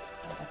see.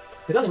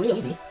 So those are real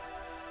easy.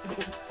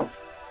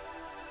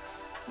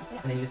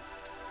 And then you just.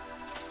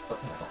 Oh,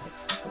 no,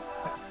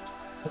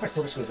 look for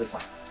silver screws with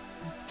flat.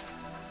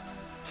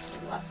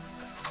 Lots.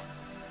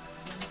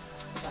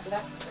 after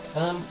that?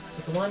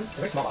 It's the one, the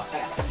very small box. Oh,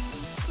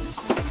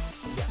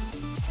 yeah.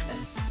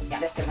 Yeah,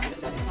 this goes behind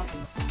this one.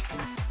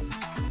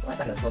 Well, that's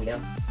not gonna slow me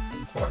down.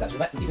 Or that's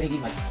but see if any of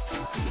these might be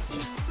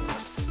sufficient.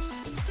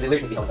 They literally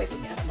can see all the places.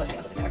 Yeah, let's check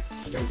out something there.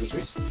 There are 3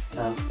 screws.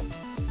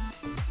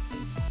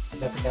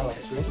 Gotta push down like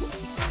a screw.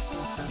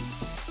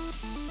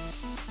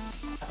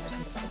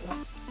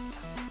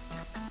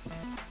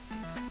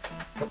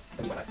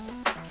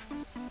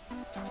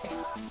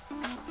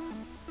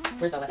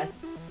 Where's the left side?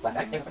 Last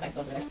back. There, perfect.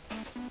 Go over there.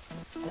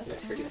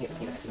 This is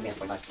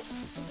 25.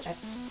 Check.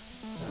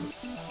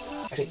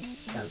 Actually,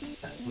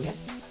 we have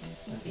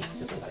be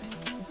so simple about it.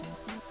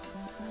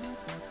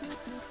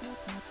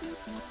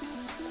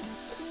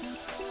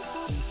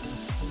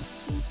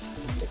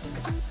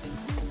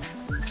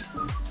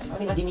 I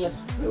mean, not giving me a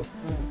screw.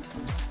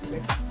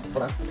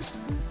 Hold on.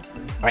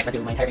 Alright, I'm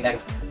doing my entire big bag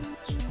of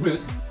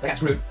screws. I got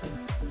screwed.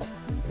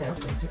 Now,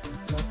 let's see.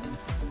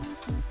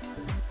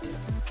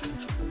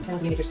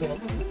 Sounds like your screw.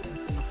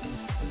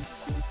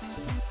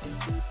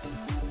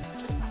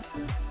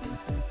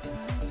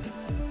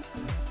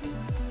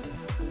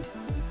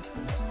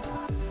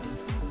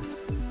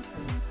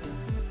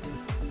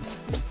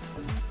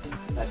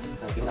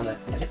 Even on the edge.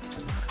 Here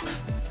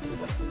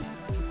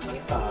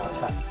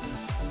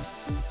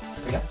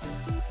we go.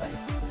 Nice.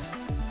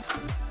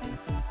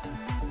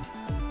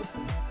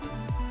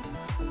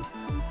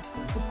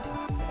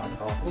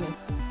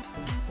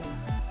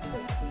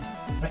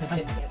 Right, can I find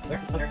it? Where?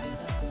 It's under.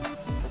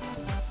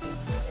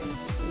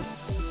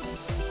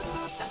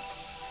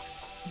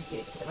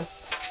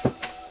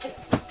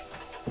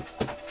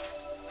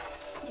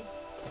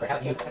 How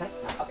do you?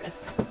 I'll get it.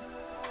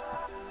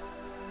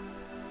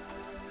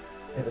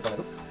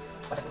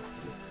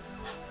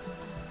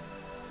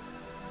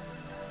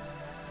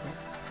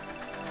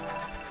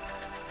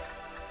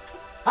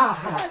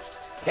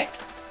 Okay,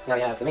 so now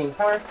we have the main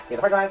power, we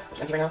have the hard drive, which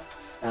is empty right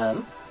now.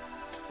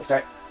 We'll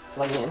start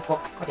plugging in. Well,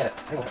 let's get it. I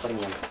think we'll plug in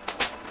the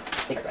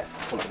big hard drive.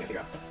 We'll not figure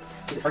out.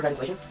 Is it hard drive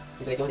installation?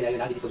 Installation tidak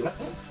ada di disco juga.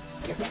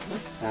 Here.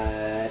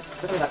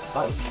 This is at the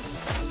bottom.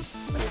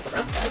 Let me flip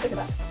around. Look at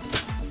that.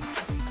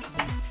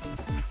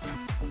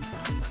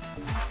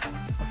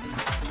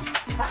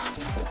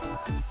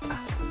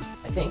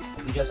 I think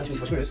we just went through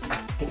these 4 screws.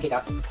 Take the case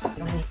out. You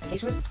don't have any case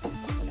screws?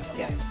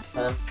 Yeah.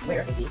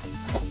 Where is the?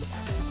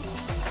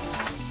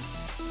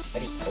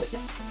 Maybe sold it. Yeah.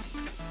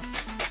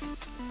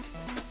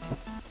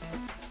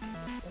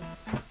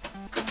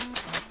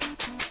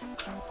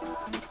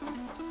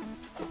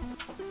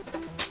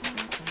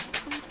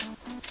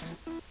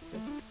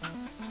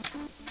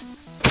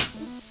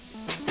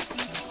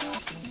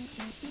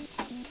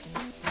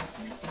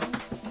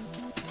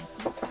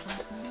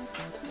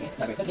 It's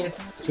not very sensitive.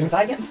 Screw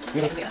inside again.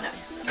 Really? On that.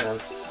 Yep,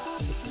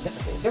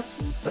 that's good.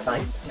 So that's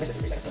fine. There's just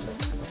 3 seconds.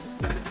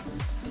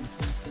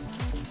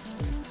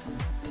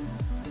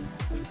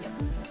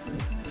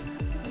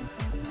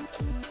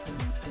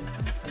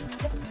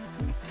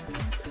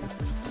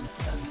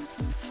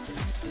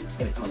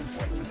 Give it a moment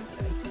before you can see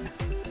that.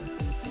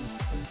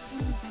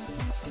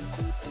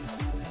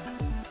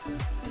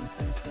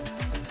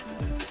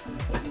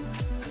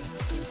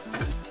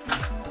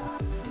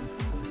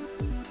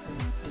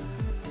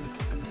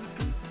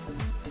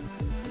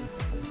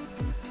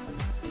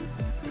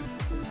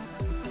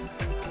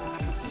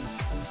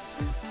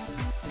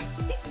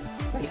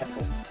 Alright, that's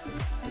close.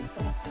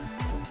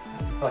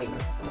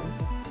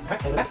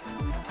 Alright, and back.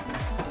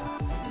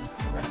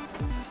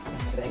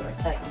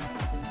 Sorry.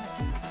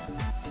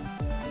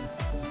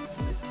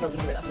 No, you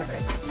can rid of that.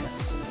 Right.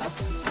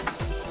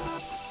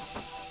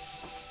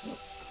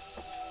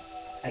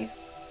 Nice.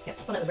 Yeah.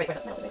 Well, no, it was right. That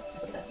was right.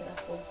 Just look at that.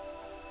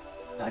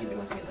 I use the big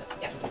ones to get that.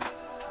 Yeah.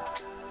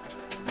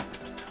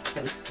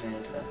 At least, and the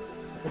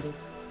closing.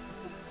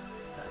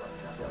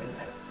 That's the reason I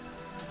have it.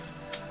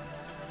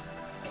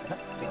 Okay,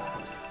 that's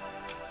up.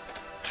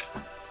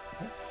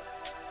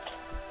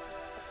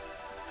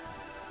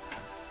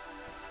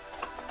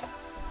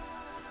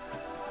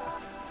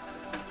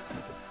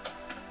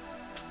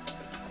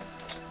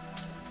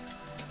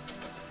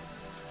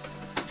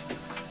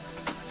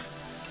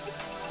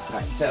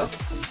 Alright, so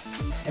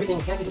everything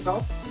mechanically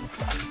installed.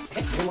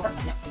 Okay, any more parts?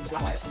 Yeah, just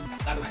not wires.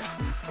 That's a wire.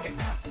 Okay.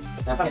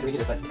 Now I'm probably going to redo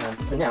this, but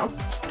for now,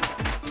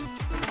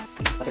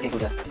 let's get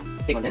some of the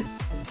big ones in.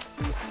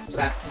 So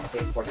that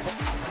is 4 example.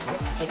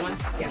 Take them on.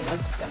 Yeah, this one.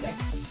 Yeah, okay.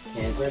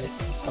 And where is it?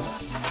 Oh,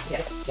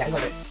 yeah, yeah, you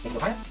want to make it go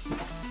higher?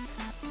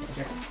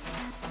 Here.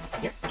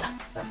 Here?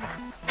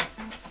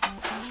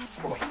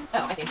 Oh boy.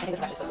 Oh, I see. I think this is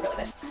actually supposed to go like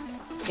this.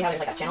 See how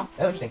there's like a channel?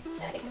 Oh, interesting.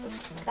 And I think it was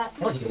like that.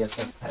 One of these videos,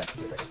 how to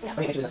do it correctly. Yeah. Let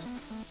me make sure this.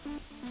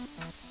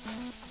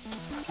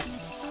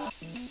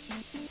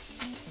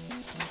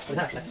 There's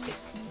not actually enough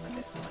space like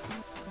this.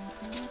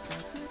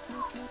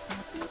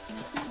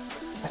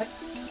 Perfect.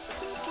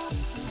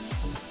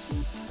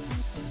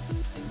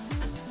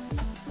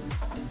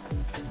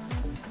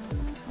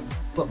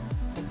 Cool.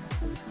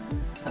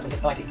 It's not really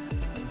good. Oh, I see. I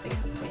think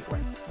it's 24.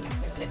 Yeah,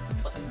 there's it.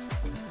 Splits it.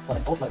 Well,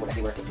 the old motherboard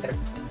actually worked considered. I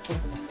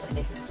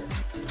think it's just.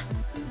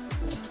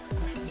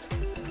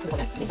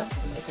 Okay, I think so.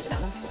 They switch it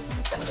down now.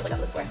 That was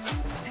this way.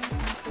 Nice.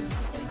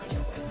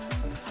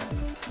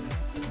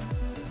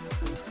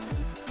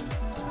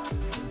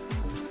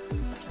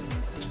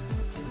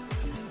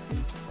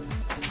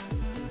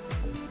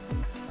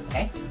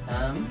 Okay.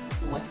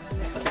 What's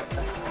next? Let's see.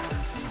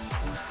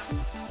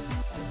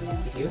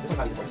 CPU. This one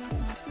probably is important.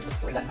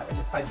 Where's that coverage?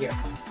 It's probably here.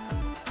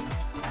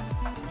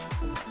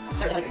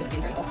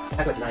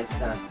 That's what it's designed. So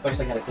I'm just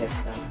looking at it this. You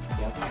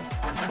know,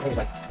 I think there's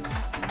like.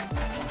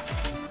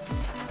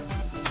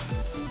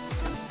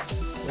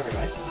 More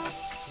drives.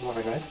 More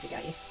drives.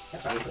 PCIe.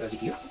 That's probably for the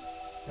GPU.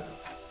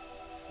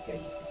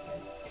 PCIe.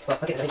 Well,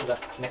 okay, so this is the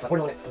next one. We're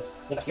going to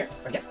link up here,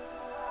 or yes?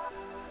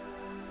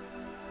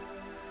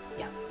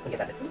 Yeah, I guess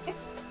that's it. Okay. Where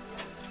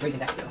do you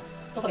think that should go?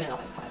 Don't plug it in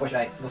all. Or should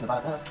I go from the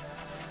bottom?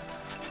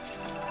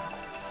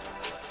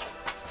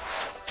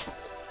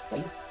 So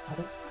yes, all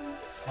those.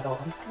 That's all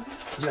copies.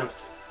 Just gonna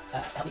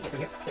help me get through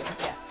here.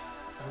 Yeah.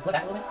 Go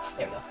back a little bit.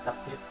 There we go. Up.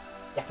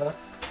 Yeah, go on.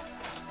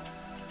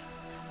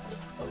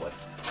 Oh boy.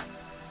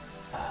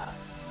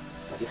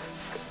 Let's see.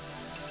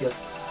 Feels.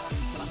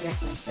 Come on here.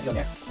 Let's go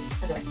there.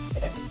 That's over.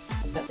 Right there.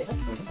 That stays up.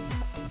 I'm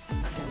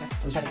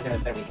just trying to think there's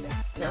a better way to get there.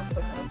 No, of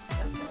course not.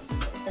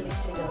 Yeah. At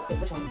least to go. Wait,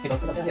 which one? Okay, go.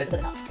 This is at the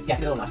top. Yeah,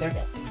 see the little notch there?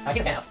 Yeah.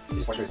 Get a fan out. This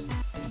is 4 screws. This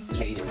is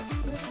make it easier with it.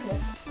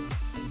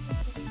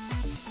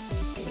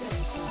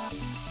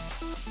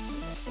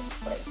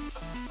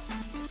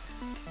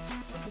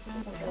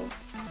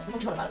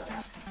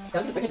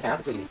 Yeah, just make it fan out.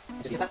 It's really easy.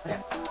 It's just use that.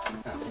 Yeah.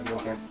 Oh, no more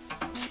fans.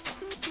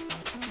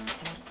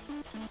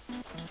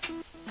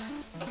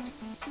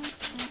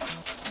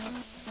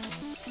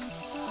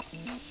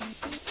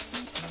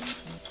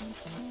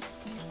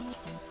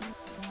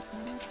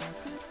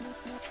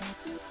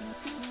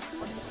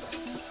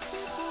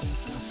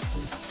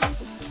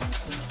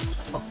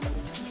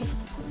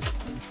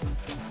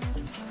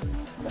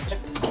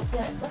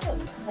 Yeah, let's go.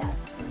 Yeah.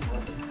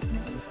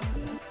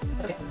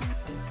 That's okay.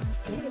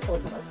 Maybe pull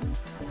it from above.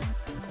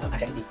 Actually, I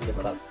can see from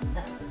above.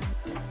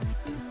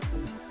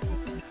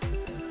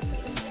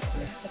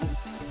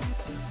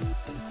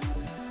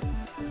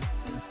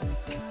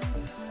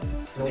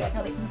 No, wait,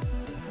 No, wait.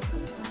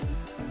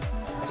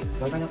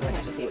 actually, no, I can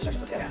actually see what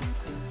instructions. Let's go. Yeah.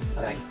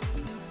 Okay.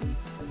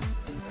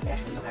 Okay,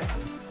 actually, don't matter.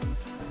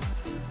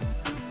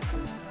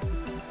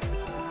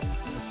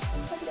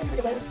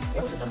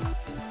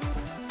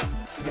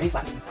 Is there any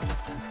slack?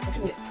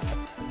 Actually,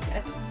 get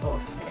it?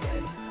 Oh, I can get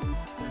it.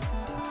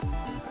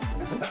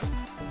 That's okay.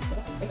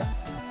 Thanks.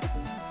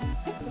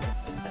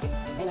 That's it.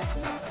 Hey, now.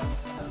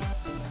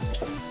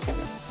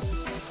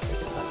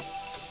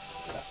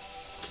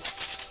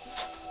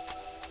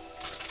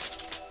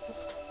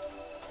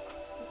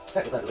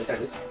 Let it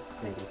loose. And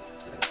then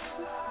just like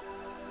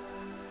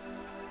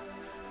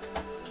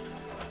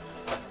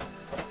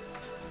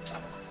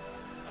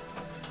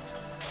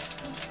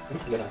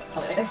you know,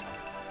 hold it right there.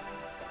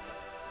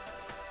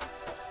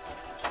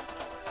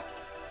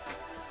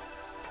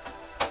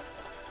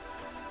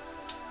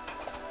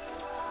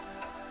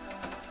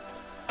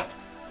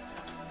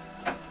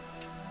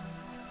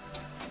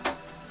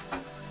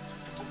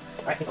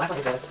 Alright, I think the last one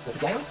is the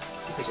PCI ones.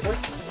 Pretty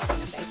straightforward.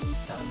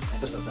 That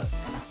goes to the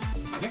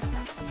here.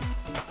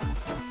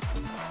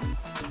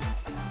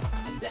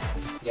 Yeah.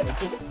 Yeah,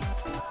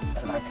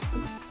 that's mine.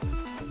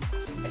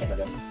 I can't tell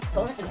you.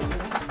 Pull it for the second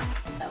one.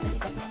 Oh, I see.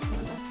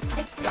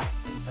 Okay. Yeah.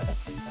 Okay.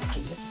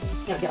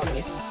 Yeah, get all the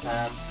way.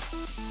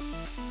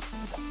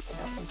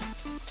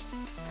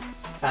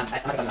 I'm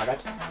not gonna hard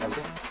drive. No, we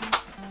do.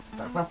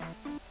 Well.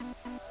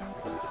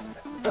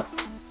 Oh.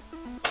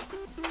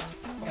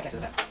 Okay, check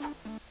this out.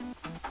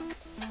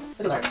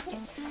 This is hard.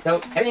 So,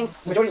 everything,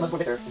 majority of most board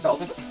bits are installed.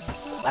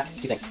 Last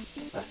few things.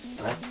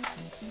 Alright.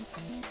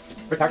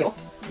 First power cable.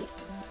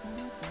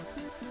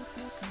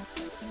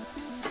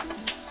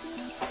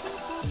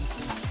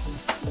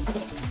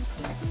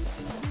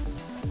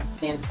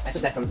 And I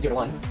switched that from 0 to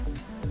 1.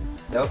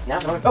 So now,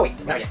 oh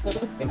wait, not yet.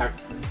 Main power.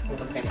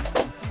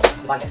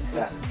 The line heads.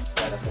 Yeah,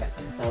 that's the heads.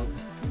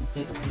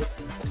 See,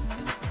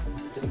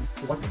 this is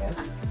one system fan.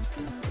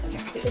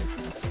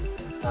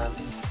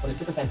 What is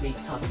system fan 3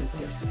 top 2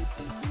 fingers?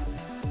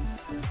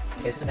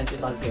 Okay, system fan 3 at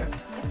the bottom here.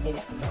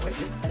 Yeah. Where's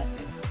this?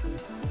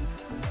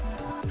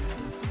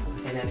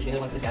 And then there should be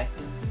another one for this guy.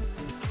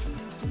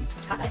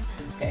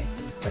 Okay,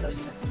 where's the other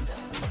system fan?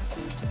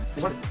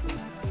 There's one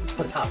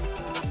for the top.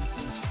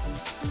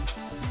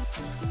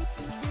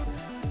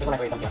 There's one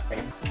where you come up, right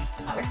here.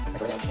 Where?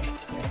 Right over there. Okay.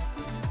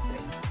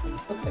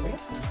 Look, right here.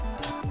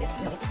 Yeah,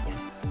 no, yeah.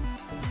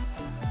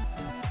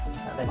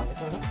 That's long.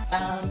 I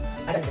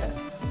don't think so.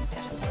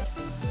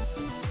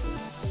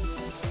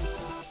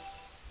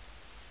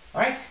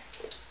 Alright,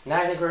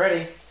 now I think we're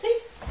ready.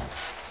 Sweet.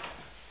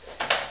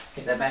 Let's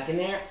get that back in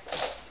there.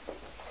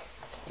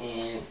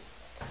 And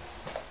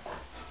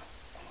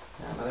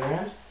now mother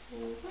around.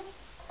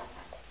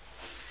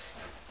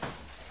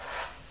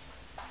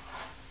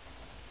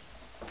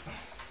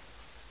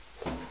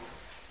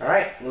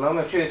 Alright, the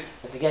moment of truth.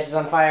 If the catches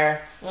on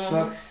fire,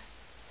 smokes.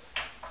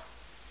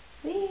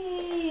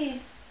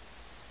 Whee!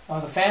 Oh,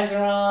 the fans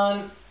are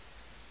on.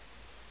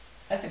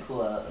 That's a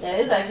cool. That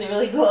is actually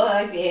really cool.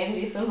 I like the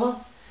AMD symbol.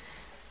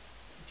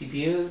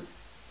 GPU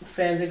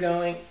fans are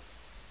going.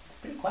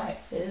 Pretty quiet.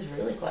 It is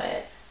really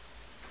quiet.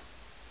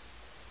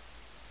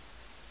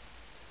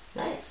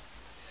 Nice.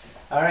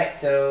 All right,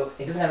 so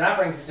it doesn't have an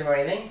operating system or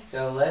anything,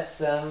 so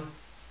let's. I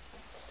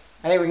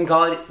think we can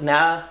call it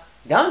now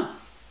done.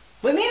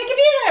 We made a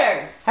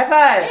computer. High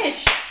five.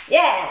 Ish.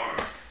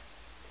 Yeah.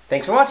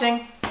 Thanks for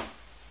watching.